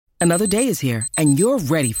Another day is here, and you're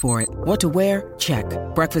ready for it. What to wear? Check.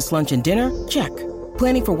 Breakfast, lunch, and dinner? Check.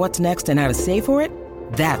 Planning for what's next and how to save for it?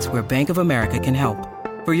 That's where Bank of America can help.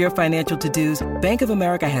 For your financial to-dos, Bank of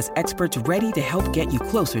America has experts ready to help get you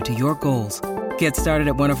closer to your goals. Get started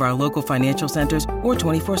at one of our local financial centers or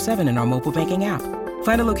 24/7 in our mobile banking app.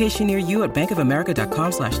 Find a location near you at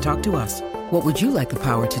bankofamerica.com/talktous. What would you like the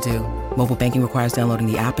power to do? Mobile banking requires downloading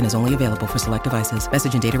the app and is only available for select devices.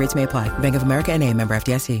 Message and data rates may apply. Bank of America N.A., member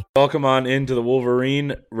FDIC. Welcome on into the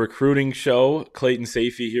Wolverine Recruiting Show. Clayton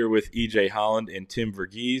Sayfie here with EJ Holland and Tim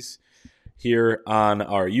Verghese here on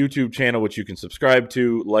our YouTube channel, which you can subscribe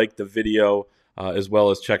to, like the video, as well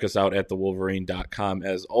as check us out at thewolverine.com.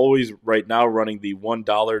 As always, right now running the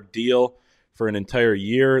 $1 deal for an entire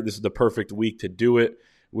year. This is the perfect week to do it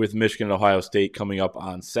with Michigan and Ohio State coming up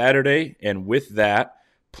on Saturday. And with that,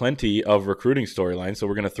 plenty of recruiting storylines. So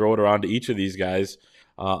we're going to throw it around to each of these guys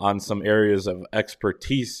on some areas of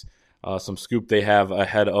expertise, some scoop they have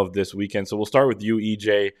ahead of this weekend. So we'll start with you,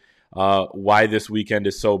 EJ, why this weekend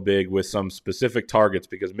is so big with some specific targets,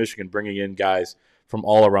 because Michigan bringing in guys from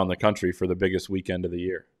all around the country for the biggest weekend of the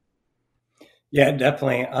year. Yeah,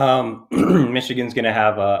 definitely. Michigan's going to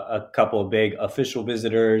have a couple of big official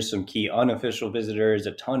visitors, some key unofficial visitors,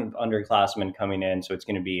 a ton of underclassmen coming in. So it's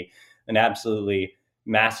going to be an absolutely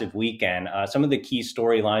massive weekend. Some of the key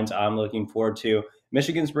storylines I'm looking forward to: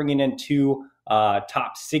 Michigan's bringing in two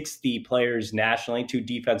top 60 players nationally, two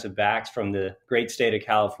defensive backs from the great state of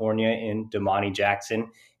California in Damani Jackson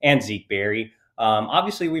and Zeke Berry.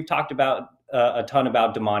 Obviously, we've talked about a ton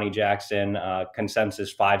about Damani Jackson,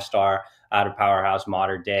 consensus 5-star out of Powerhouse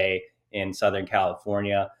Mater Dei in Southern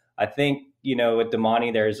California. I think, with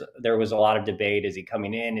Damani, there was a lot of debate. Is he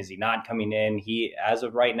coming in? Is he not coming in? He, as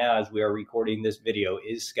of right now, as we are recording this video,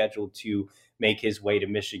 is scheduled to make his way to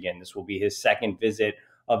Michigan. This will be his second visit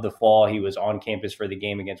of the fall. He was on campus for the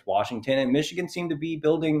game against Washington, and Michigan seemed to be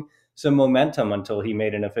building some momentum until he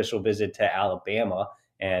made an official visit to Alabama,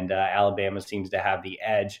 and Alabama seems to have the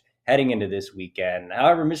edge heading into this weekend.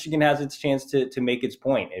 However, Michigan has its chance to make its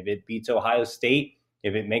point. If it beats Ohio State,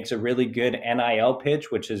 if it makes a really good NIL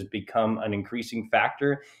pitch, which has become an increasing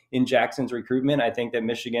factor in Jackson's recruitment, I think that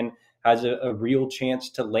Michigan has a real chance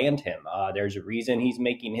to land him. There's a reason he's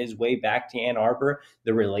making his way back to Ann Arbor.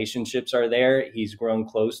 The relationships are there. He's grown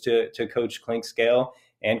close to Coach Clinkscale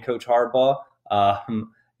and Coach Harbaugh.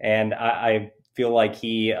 And I feel like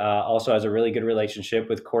he also has a really good relationship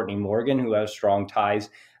with Courtney Morgan, who has strong ties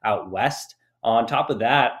out west. On top of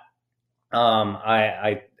that,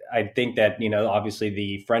 I think that, obviously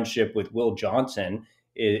the friendship with Will Johnson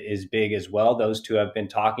is big as well. Those two have been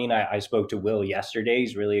talking. I spoke to Will yesterday.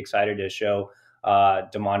 He's really excited to show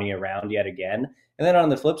Damani around yet again. And then on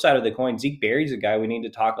the flip side of the coin, Zeke Berry's a guy we need to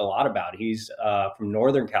talk a lot about. He's from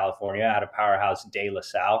Northern California, out of Powerhouse De La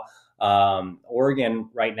Salle. Oregon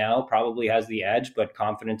right now probably has the edge, but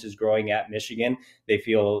confidence is growing at Michigan. They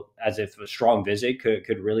feel as if a strong visit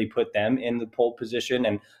could really put them in the pole position.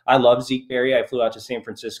 And I love Zeke Berry. I flew out to San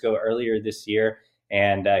Francisco earlier this year,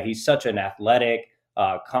 and he's such an athletic,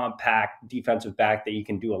 compact defensive back that you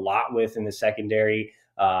can do a lot with in the secondary.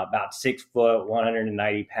 About 6 foot,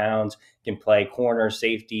 190 pounds, can play corner,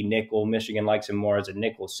 safety, nickel. Michigan likes him more as a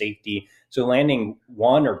nickel safety. So landing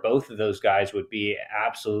one or both of those guys would be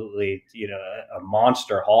absolutely, a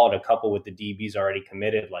monster haul to couple with the DBs already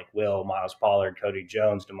committed, like Will, Miles Pollard, Cody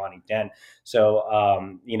Jones, Damani Dent. So,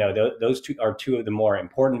 those two are two of the more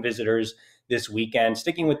important visitors this weekend.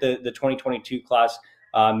 Sticking with the 2022 class,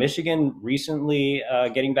 Michigan recently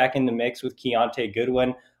getting back in the mix with Keontae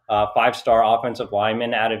Goodwin, 5-star offensive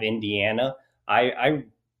lineman out of Indiana. I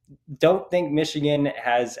don't think Michigan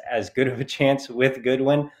has as good of a chance with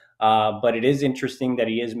Goodwin, but it is interesting that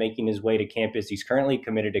he is making his way to campus. He's currently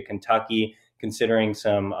committed to Kentucky, considering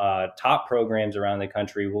some top programs around the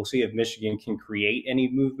country. We'll see if Michigan can create any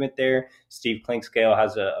movement there. Steve Clinkscale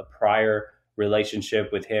has a prior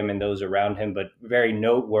relationship with him and those around him, but very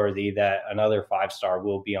noteworthy that another 5-star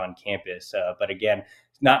will be on campus. But again,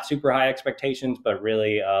 not super high expectations, but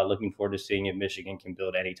really looking forward to seeing if Michigan can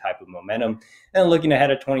build any type of momentum. And looking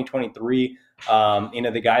ahead at 2023,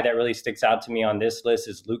 the guy that really sticks out to me on this list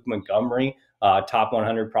is Luke Montgomery, top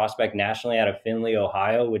 100 prospect nationally out of Findlay,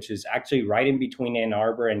 Ohio, which is actually right in between Ann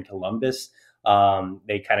Arbor and Columbus.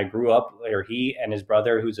 They kind of grew up, or he and his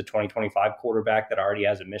brother, who's a 2025 quarterback that already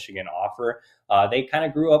has a Michigan offer, they kind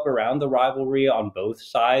of grew up around the rivalry on both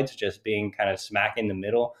sides, just being kind of smack in the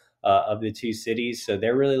middle of the two cities. So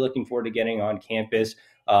they're really looking forward to getting on campus.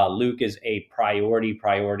 Luke is a priority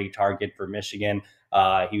target for Michigan.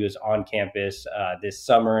 He was on campus this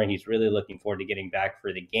summer, and he's really looking forward to getting back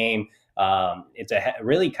for the game. It's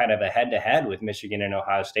really kind of a head-to-head with Michigan and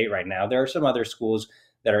Ohio State right now. There are some other schools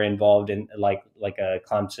that are involved in like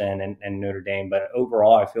Clemson and Notre Dame, but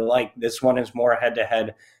overall, I feel like this one is more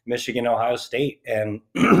head-to-head Michigan Ohio State, and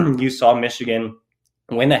you saw Michigan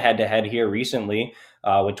win the head-to-head here recently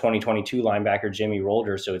with 2022 linebacker Jimmy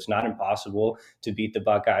Rolder. So it's not impossible to beat the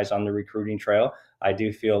Buckeyes on the recruiting trail. I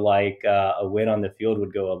do feel like a win on the field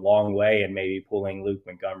would go a long way in maybe pulling Luke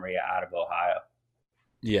Montgomery out of Ohio.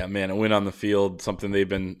 Yeah, man, a win on the field, something they've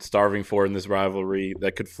been starving for in this rivalry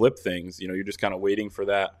that could flip things. You're just kind of waiting for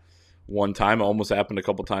that one time. It almost happened a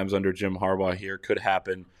couple times under Jim Harbaugh here. Could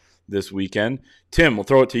happen this weekend. Tim, we'll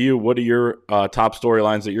throw it to you. What are your top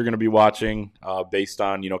storylines that you're going to be watching based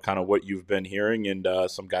on, kind of what you've been hearing and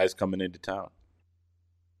some guys coming into town?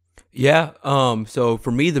 Yeah. So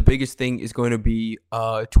for me, the biggest thing is going to be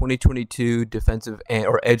 2022 defensive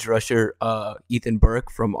or edge rusher Ethan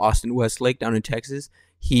Burke from Austin Westlake down in Texas.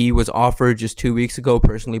 He was offered just 2 weeks ago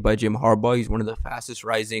personally by Jim Harbaugh. He's one of the fastest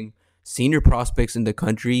rising senior prospects in the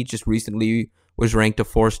country. Just recently was ranked a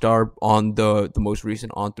 4-star on the most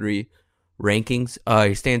recent On3 rankings.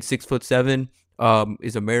 He stands 6'7",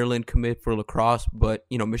 is a Maryland commit for lacrosse, but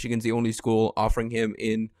Michigan's the only school offering him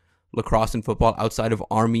in lacrosse and football outside of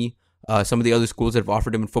Army. Some of the other schools that have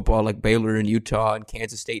offered him in football, like Baylor and Utah and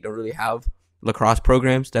Kansas State, don't really have lacrosse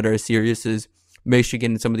programs that are as serious as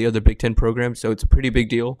Michigan and some of the other Big Ten programs. So it's a pretty big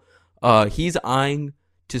deal. He's eyeing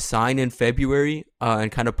to sign in February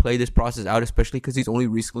and kind of play this process out, especially because he's only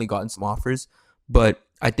recently gotten some offers. But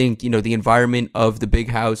I think, the environment of the Big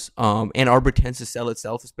House, Ann Arbor tends to sell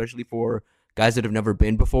itself, especially for guys that have never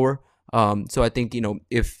been before. So I think,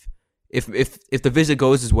 if the visit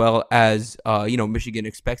goes as well as Michigan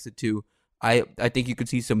expects it to, I think you could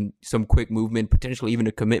see some quick movement, potentially even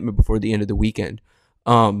a commitment before the end of the weekend.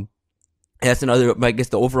 That's another. I guess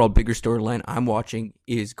the overall bigger storyline I'm watching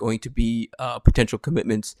is going to be potential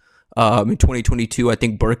commitments in 2022. I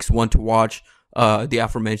think Burke's one to watch. The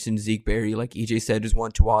aforementioned Zeke Berry, like EJ said, is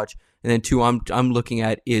one to watch. And then two I'm looking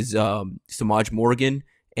at is Samaj Morgan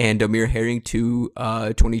and Amir Herring, two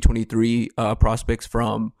 2023 prospects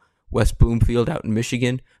from West Bloomfield out in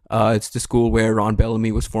Michigan. It's the school where Ron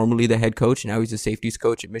Bellamy was formerly the head coach, and now he's a safeties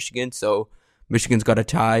coach at Michigan. So Michigan's got a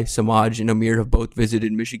tie. Samaj and Amir have both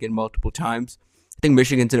visited Michigan multiple times. I think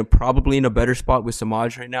Michigan's probably in a better spot with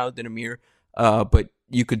Samaj right now than Amir, but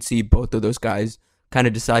you could see both of those guys kind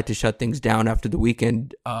of decide to shut things down after the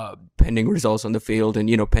weekend, pending results on the field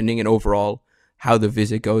and, pending an overall how the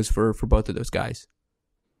visit goes for both of those guys.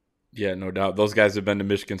 Yeah, no doubt. Those guys have been to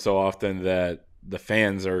Michigan so often that the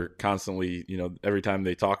fans are constantly, every time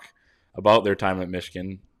they talk about their time at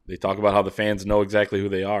Michigan, they talk about how the fans know exactly who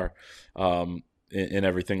they are and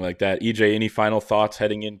everything like that. EJ, any final thoughts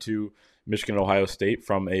heading into Michigan, Ohio State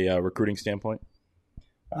from a recruiting standpoint?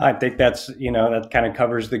 I think that's, that kind of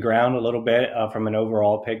covers the ground a little bit from an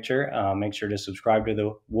overall picture. Make sure to subscribe to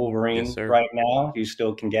the Wolverine right now. You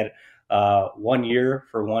still can get 1 year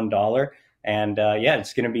for $1. And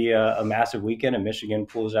it's going to be a massive weekend, and Michigan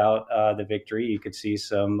pulls out the victory. You could see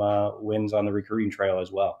some wins on the recruiting trail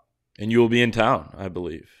as well. And you will be in town, I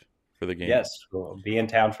believe, for the game. Yes, we'll be in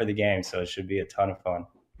town for the game, so it should be a ton of fun.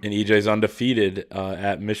 And EJ's undefeated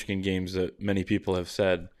at Michigan games that many people have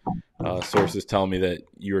said. Sources tell me that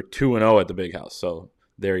you're 2-0 at the Big House, so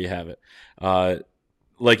there you have it.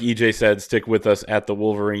 Like EJ said, stick with us at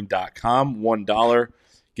thewolverine.com. $1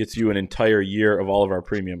 gets you an entire year of all of our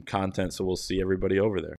premium content, so we'll see everybody over there.